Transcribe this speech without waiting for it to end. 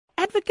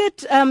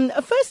Advocate,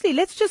 firstly,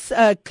 let's just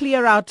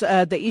clear out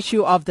the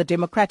issue of the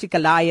Democratic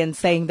Alliance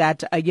saying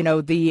that,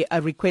 the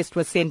request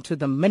was sent to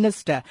the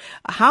minister.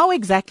 How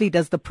exactly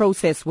does the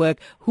process work?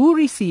 Who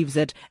receives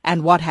it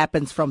and what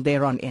happens from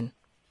there on in?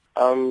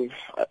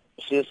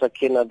 See,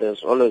 Sakina,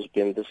 there's always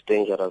been this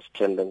dangerous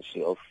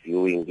tendency of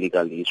viewing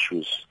legal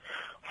issues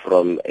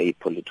from a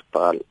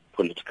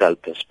political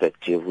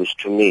perspective, which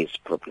to me is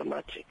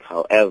problematic.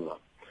 However,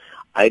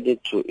 I need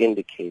to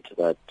indicate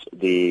that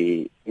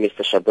Mr.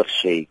 Schabir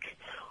Shaik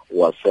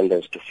was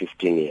sentenced to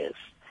 15 years,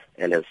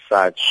 and as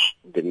such,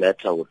 the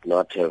matter would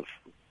not have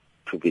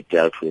to be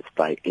dealt with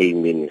by a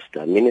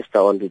minister. Minister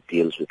only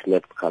deals with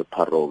medical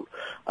parole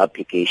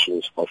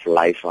applications of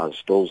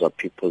lifers. Those are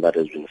people that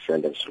has been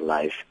sentenced to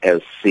life, as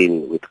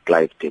seen with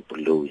Clive Dept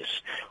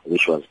Lewis,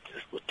 which was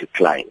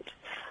declined.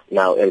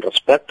 Now, in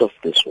respect of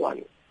this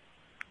one,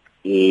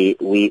 the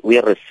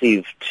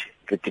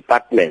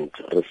department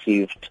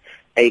received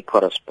a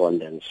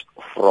correspondence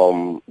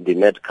from the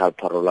Medical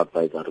Parole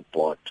Advisory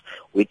Board,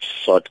 which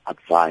sought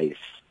advice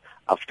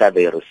after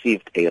they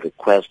received a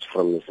request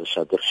from Mr.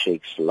 Schabir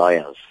Shaik's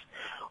lawyers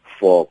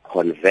for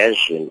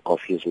conversion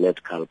of his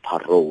medical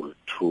parole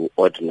to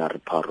ordinary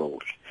parole.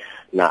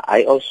 Now,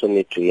 I also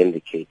need to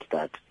indicate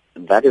that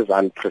that is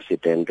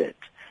unprecedented,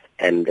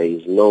 and there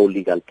is no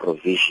legal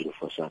provision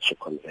for such a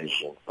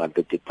conversion. But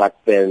the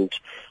department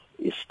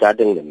is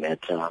studying the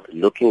matter,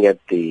 looking at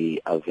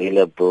the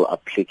available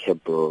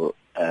applicable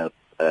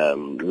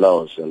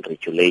laws and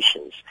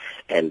regulations,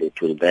 and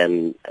it will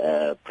then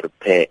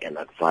prepare an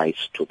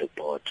advice to the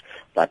board,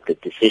 but the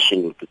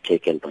decision will be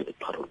taken by the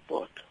parole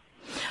board.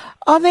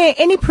 Are there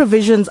any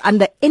provisions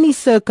under any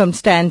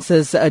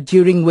circumstances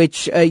during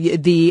which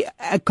the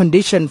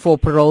condition for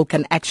parole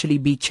can actually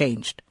be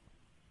changed?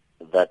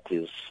 That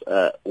is,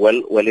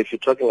 well, if you're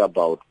talking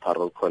about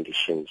parole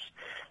conditions,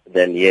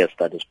 then yes,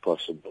 that is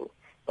possible.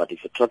 But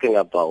if you're talking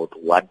about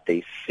what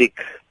they seek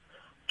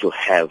to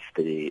have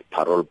the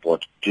parole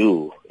board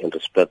do in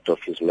respect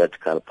of his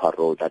medical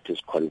parole, that is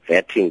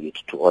converting it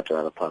to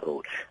ordinary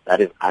parole,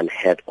 that is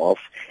unheard of,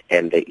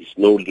 and there is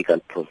no legal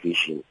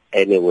provision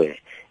anywhere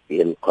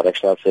in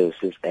Correctional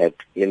Services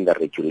Act, in the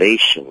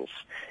regulations,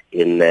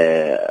 in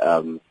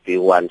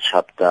B1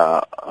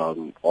 chapter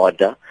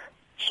order,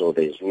 so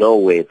there is no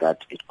way that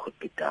it could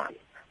be done.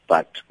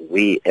 But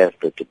we, as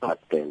the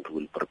department,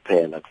 will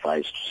prepare an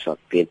advice to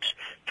submit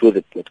to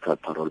the medical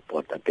parole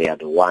board that they are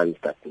the ones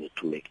that need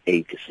to make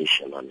a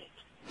decision on it.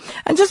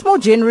 And just more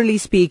generally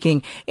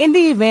speaking, in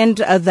the event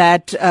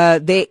that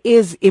there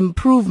is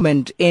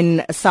improvement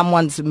in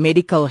someone's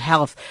medical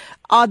health,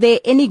 are there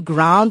any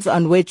grounds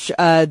on which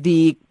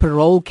the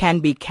parole can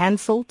be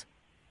cancelled?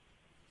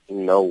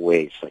 No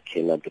way,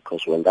 Sakina,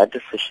 because when that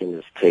decision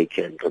is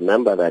taken,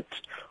 remember that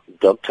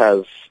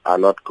doctors are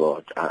not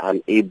God, are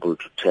unable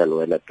to tell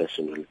when a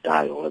person will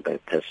die or whether a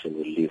person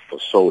will live for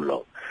so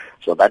long.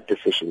 So that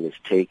decision is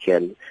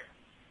taken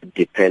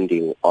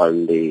depending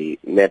on the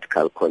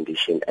medical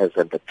condition as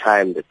at the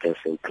time the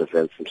person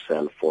presents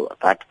himself for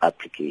that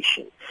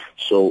application.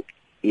 So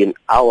in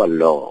our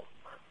law,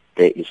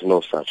 there is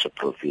no such a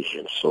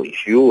provision. So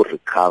if you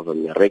recover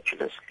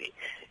miraculously,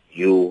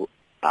 you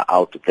are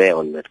out there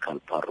on medical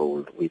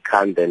parole, we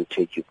can't then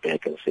take you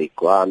back and say,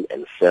 go on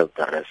and serve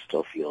the rest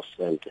of your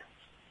sentence.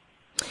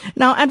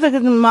 Now,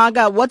 Advocate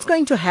Mhaga, what's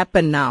going to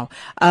happen now?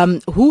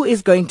 Who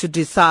is going to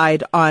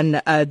decide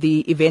on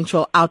the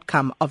eventual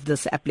outcome of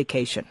this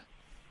application?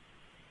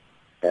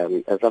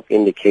 As I've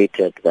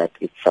indicated, that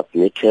it's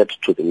submitted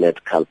to the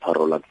Medical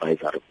Parole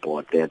Advisory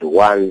Board. They're the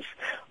ones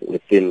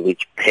within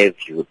which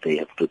purview they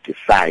have to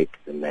decide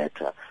the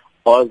matter.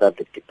 All that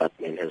the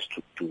department has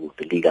to do,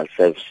 the legal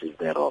services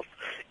thereof,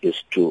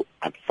 is to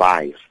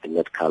advise the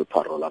Medical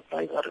Parole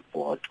Advisory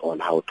Board on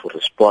how to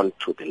respond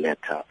to the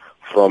letter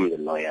from the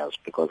lawyers,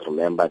 because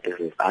remember, this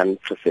is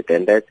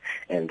unprecedented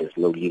and there's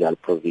no legal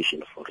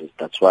provision for it.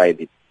 That's why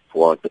the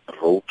board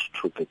wrote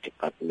to the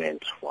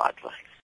department for advice.